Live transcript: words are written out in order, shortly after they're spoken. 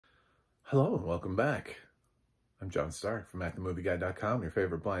Hello and welcome back. I'm John Stark from AcTheMovieGuy.com, your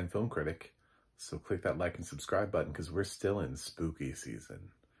favorite blind film critic. So click that like and subscribe button because we're still in spooky season.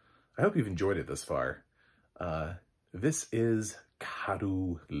 I hope you've enjoyed it thus far. This is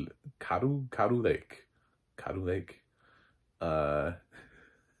Caddo Lake. Caddo Lake. You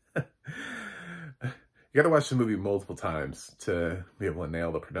gotta watch the movie multiple times to be able to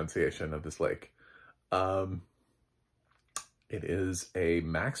nail the pronunciation of this lake. It is a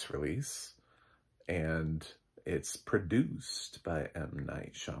Max release, and it's produced by M.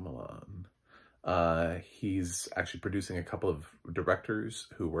 Night Shyamalan. He's actually producing a couple of directors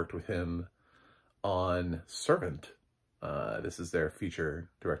who worked with him on Servant. This is their feature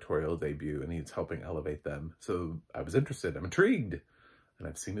directorial debut, and he's helping elevate them. So I was interested, I'm intrigued, and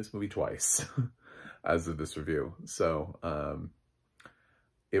I've seen this movie twice as of this review. So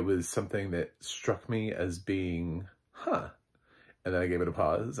it was something that struck me as being, and then I gave it a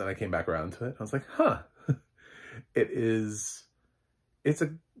pause and I came back around to it. I was like, it's a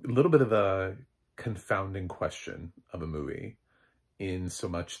little bit of a confounding question of a movie, in so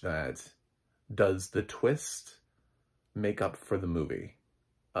much that, does the twist make up for the movie?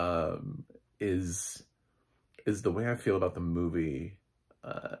 Is the way I feel about the movie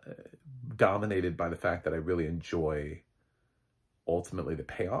dominated by the fact that I really enjoy ultimately the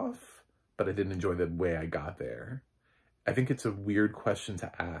payoff, but I didn't enjoy the way I got there? I think it's a weird question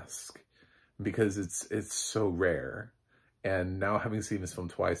to ask because it's so rare. And now, having seen this film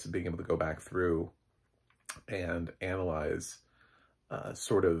twice and being able to go back through and analyze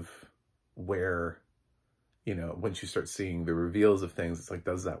sort of where, once you start seeing the reveals of things, it's like,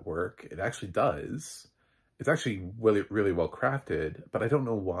 does that work? It actually does. It's actually really, really well crafted, but I don't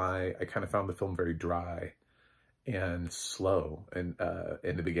know why I kind of found the film very dry and slow and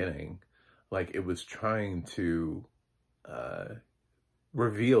in the beginning. Like, it was trying to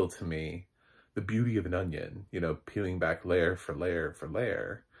reveal to me the beauty of an onion, peeling back layer for layer for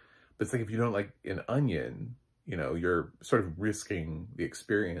layer. But it's like, if you don't like an onion, you're sort of risking the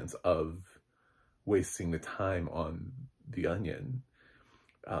experience of wasting the time on the onion,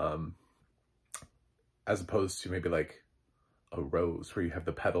 as opposed to maybe like a rose where you have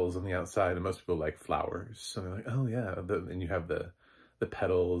the petals on the outside, and most people like flowers. So they're like, oh yeah, and you have the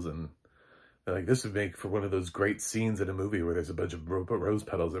petals, and they're like, this would make for one of those great scenes in a movie where there's a bunch of rose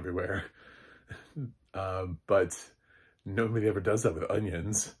petals everywhere. But nobody ever does that with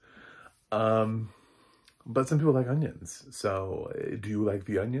onions. But some people like onions. So do you like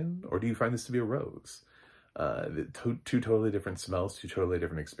the onion, or do you find this to be a rose? Two totally different smells, two totally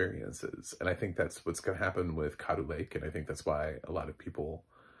different experiences. And I think that's what's going to happen with Caddo Lake. And I think that's why a lot of people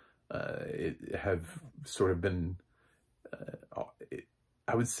have sort of been,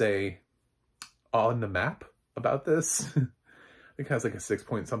 I would say, on the map about this. It has like a 6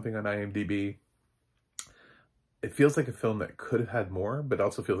 point something on IMDb. It feels like a film that could have had more, but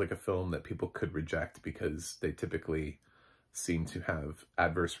also feels like a film that people could reject because they typically seem to have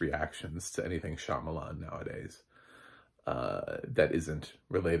adverse reactions to anything Shyamalan nowadays that isn't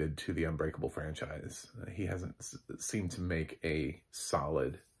related to the Unbreakable franchise. He hasn't seemed to make a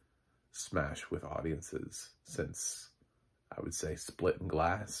solid smash with audiences since, I would say, Split and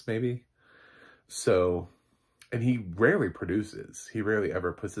Glass, maybe. So, and he rarely produces. He rarely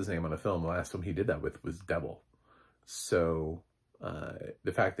ever puts his name on a film. The last film he did that with was Devil. So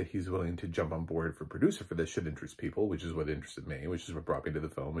the fact that he's willing to jump on board for producer for this should interest people, which is what interested me, which is what brought me to the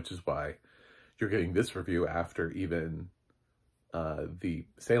film, which is why you're getting this review after even the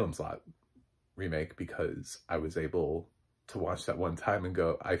Salem Slot remake, because I was able to watch that one time and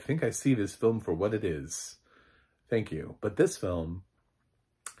go, I think I see this film for what it is. Thank you. But this film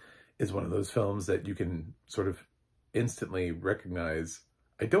is one of those films that you can sort of instantly recognize,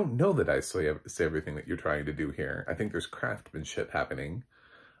 I don't know that I say everything that you're trying to do here. I think there's craftsmanship happening.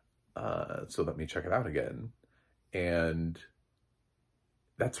 So let me check it out again. And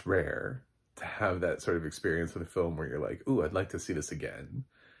that's rare to have that sort of experience with a film where you're like, ooh, I'd like to see this again.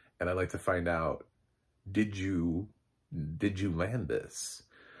 And I'd like to find out, did you land this?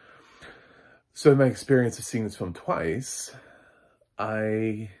 So in my experience of seeing this film twice,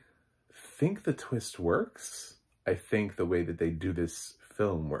 I think the twist works. I think the way that they do this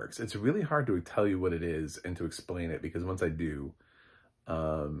film works. It's really hard to tell you what it is and to explain it, because once I do,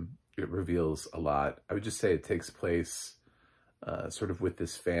 it reveals a lot. I would just say it takes place sort of with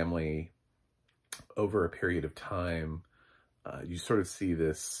this family over a period of time. You sort of see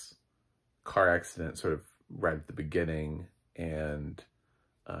this car accident sort of right at the beginning, and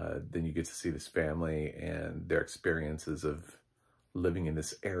then you get to see this family and their experiences of living in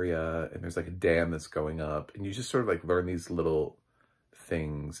this area, and there's like a dam that's going up, and you just sort of like learn these little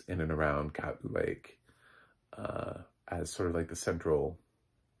things in and around Caddo Lake as sort of like the central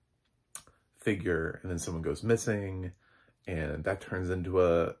figure, and then someone goes missing, and that turns into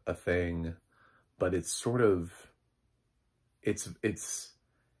a thing. But it's sort of, it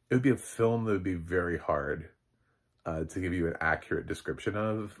would be a film that would be very hard to give you an accurate description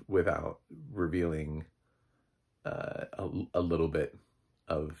of without revealing a little bit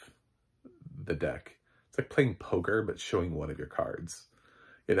of the deck. It's like playing poker, but showing one of your cards,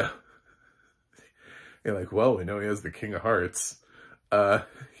 you know? You're like, well, we know he has the King of Hearts.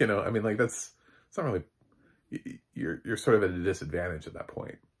 You know, I mean, like, it's not really, you're sort of at a disadvantage at that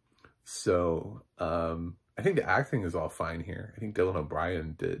point. So, I think the acting is all fine here. I think Dylan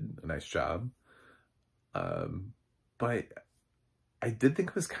O'Brien did a nice job. But I did think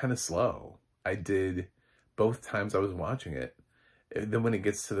it was kind of slow. I did, both times I was watching it. And then when it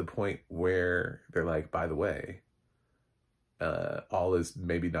gets to the point where they're like, by the way, all is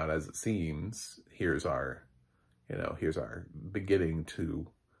maybe not as it seems. Here's our, you know, here's our beginning to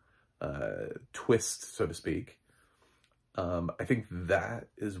twist, so to speak. I think that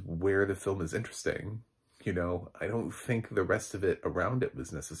is where the film is interesting. You know, I don't think the rest of it around it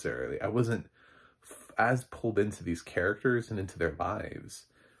was necessarily, I wasn't as pulled into these characters and into their lives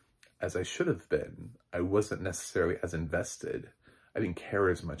as I should have been. I wasn't necessarily as invested. I didn't care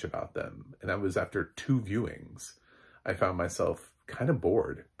as much about them. And that was after 2 viewings. I found myself kind of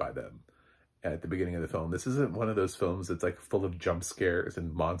bored by them at the beginning of the film. This isn't one of those films that's like full of jump scares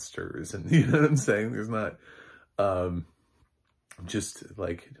and monsters and, you know what I'm saying? There's not just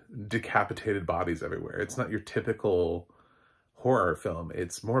like decapitated bodies everywhere. It's not your typical horror film.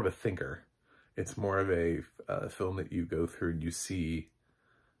 It's more of a thinker. It's more of a film that you go through and you see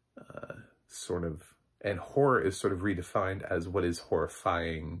sort of, and horror is sort of redefined as what is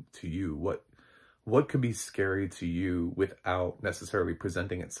horrifying to you. What could be scary to you without necessarily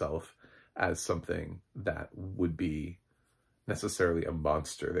presenting itself as something that would be necessarily a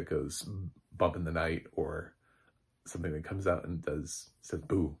monster that goes bump in the night, or something that comes out and says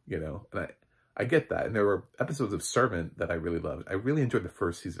boo, you know? And I get that. And there were episodes of Servant that I really loved. I really enjoyed the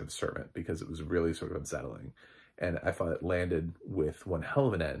first season of Servant because it was really sort of unsettling. And I thought it landed with one hell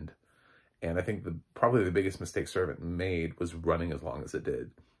of an end. And I think probably the biggest mistake Servant made was running as long as it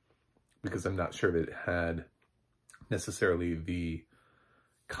did, because I'm not sure that it had necessarily the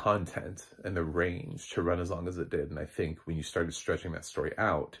content and the range to run as long as it did. And I think when you started stretching that story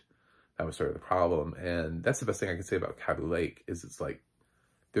out, that was sort of the problem. And that's the best thing I can say about Caddo Lake, is it's like,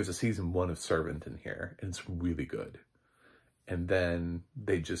 there's a season 1 of Servant in here, and it's really good. And then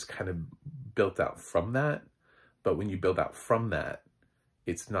they just kind of built out from that. But when you build out from that,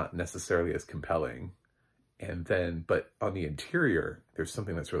 it's not necessarily as compelling. And then, but on the interior, there's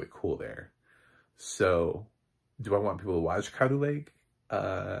something that's really cool there. So do I want people to watch Caddo Lake?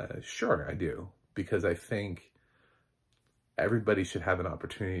 Sure, I do. Because I think everybody should have an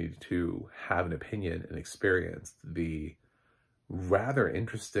opportunity to have an opinion and experience the rather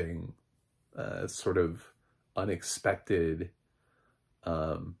interesting, sort of unexpected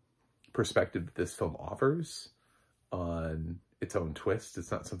perspective that this film offers on its own twist. It's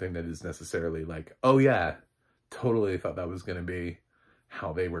not something that is necessarily like, oh yeah, totally thought that was going to be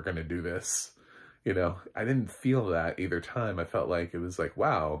how they were going to do this. You know, I didn't feel that either time. I felt like it was like,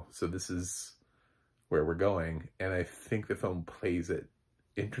 wow, so this is where we're going. And I think the film plays it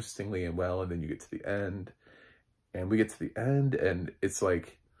interestingly and well. And then you get to the end, and we get to the end, and it's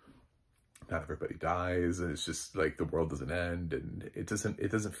like, not everybody dies, and it's just like the world doesn't end, and it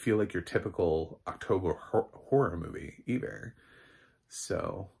doesn't feel like your typical October horror movie either.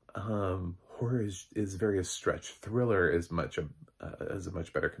 So horror is very a stretch. Thriller is a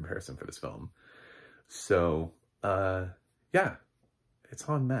much better comparison for this film. So yeah, it's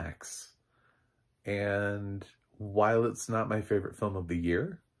on Max, and while it's not my favorite film of the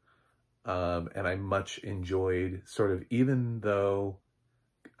year, and I much enjoyed sort of, even though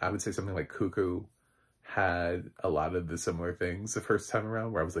I would say something like Cuckoo had a lot of the similar things the first time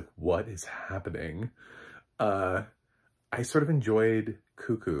around, where I was like, what is happening? I sort of enjoyed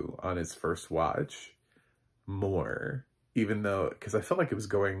Cuckoo on its first watch more, even though, because I felt like it was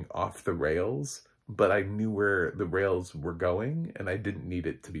going off the rails, but I knew where the rails were going, and I didn't need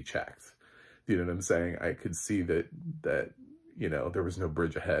it to be checked. You know what I'm saying? I could see that you know, there was no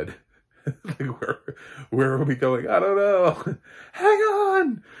bridge ahead. Like, where are we going? I don't know.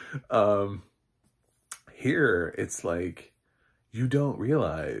 Hang on. Here, it's like, you don't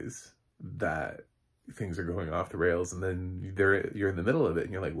realize that things are going off the rails, and then you're in the middle of it,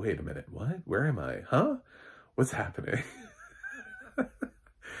 and you're like, wait a minute, what? Where am I? Huh? What's happening?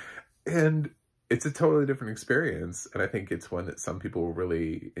 And it's a totally different experience. And I think it's one that some people will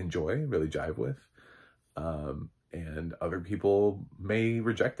really enjoy, really jive with. And other people may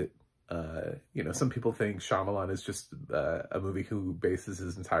reject it. You know, some people think Shyamalan is just a movie who bases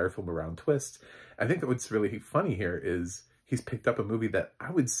his entire film around twists. I think that what's really funny here is he's picked up a movie that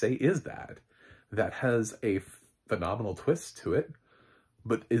I would say is that has a phenomenal twist to it,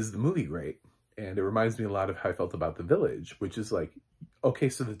 but is the movie great? And it reminds me a lot of how I felt about The Village, which is like, okay,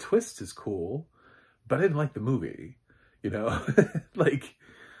 so the twist is cool, but I didn't like the movie, you know? Like,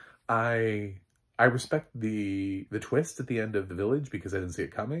 I respect the twist at the end of The Village because I didn't see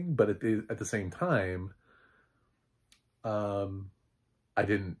it coming, but at the same time, I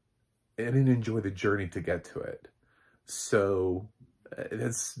didn't enjoy the journey to get to it. So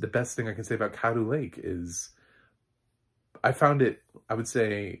that's the best thing I can say about Caddo Lake is I found it, I would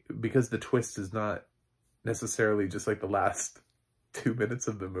say, because the twist is not necessarily just like the last 2 minutes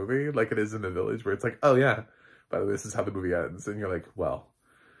of the movie, like it is in The Village, where it's like, oh yeah, by the way, this is how the movie ends. And you're like, well,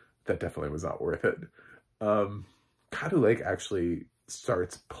 that definitely was not worth it. Caddo Lake actually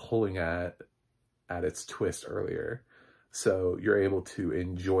starts pulling at its twist earlier. So you're able to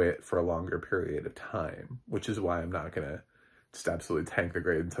enjoy it for a longer period of time, which is why I'm not going to just absolutely tank the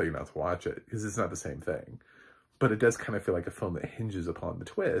grade and tell you not to watch it, because it's not the same thing. But it does kind of feel like a film that hinges upon the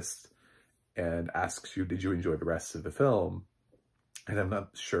twist and asks you, did you enjoy the rest of the film? And I'm not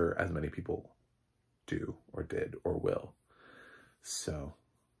sure as many people do or did or will. So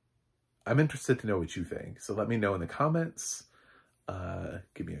I'm interested to know what you think. So let me know in the comments,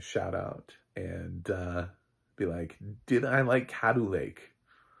 give me a shout out, and be like, did I like Caddo Lake?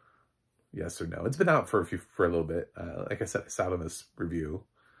 Yes or no? It's been out for a little bit. Like I said, I sat on this review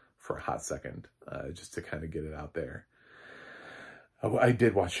for a hot second, just to kind of get it out there. I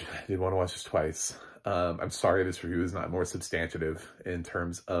did want to watch this twice. I'm sorry this review is not more substantive in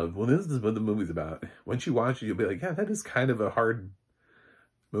terms of, well, this is what the movie's about. Once you watch it, you'll be like, yeah, that is kind of a hard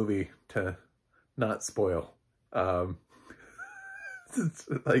movie to not spoil. It's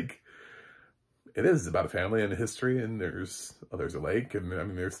like, it is about a family and a history, and there's a lake, and I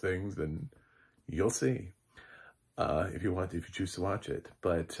mean, there's things, and you'll see if you choose to watch it.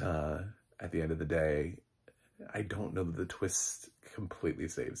 But at the end of the day, I don't know that the twist completely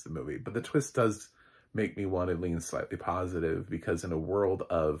saves the movie, but the twist does make me want to lean slightly positive, because in a world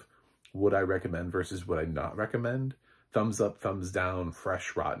of would I recommend versus would I not recommend, thumbs up, thumbs down,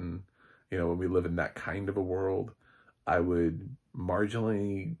 fresh, rotten, you know, when we live in that kind of a world, I would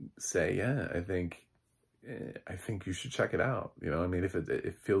marginally say, yeah, I think you should check it out. You know, I mean, if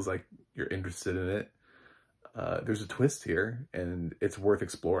it feels like you're interested in it, there's a twist here and it's worth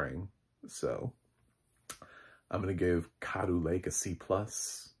exploring. So I'm going to give Caddo Lake a C+.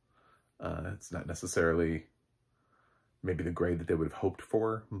 It's not necessarily maybe the grade that they would have hoped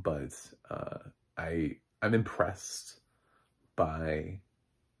for, but I'm impressed by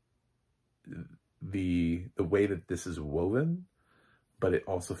the way that this is woven, but it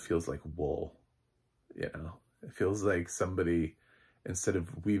also feels like wool, you know? It feels like somebody, instead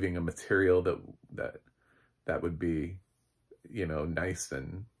of weaving a material that would be, you know, nice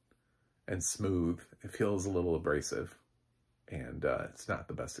and smooth, it feels a little abrasive, and it's not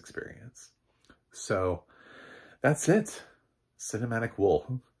the best experience. So that's it. Cinematic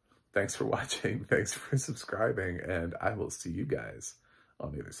wool. Thanks for watching. Thanks for subscribing, and I will see you guys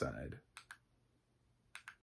on the other side.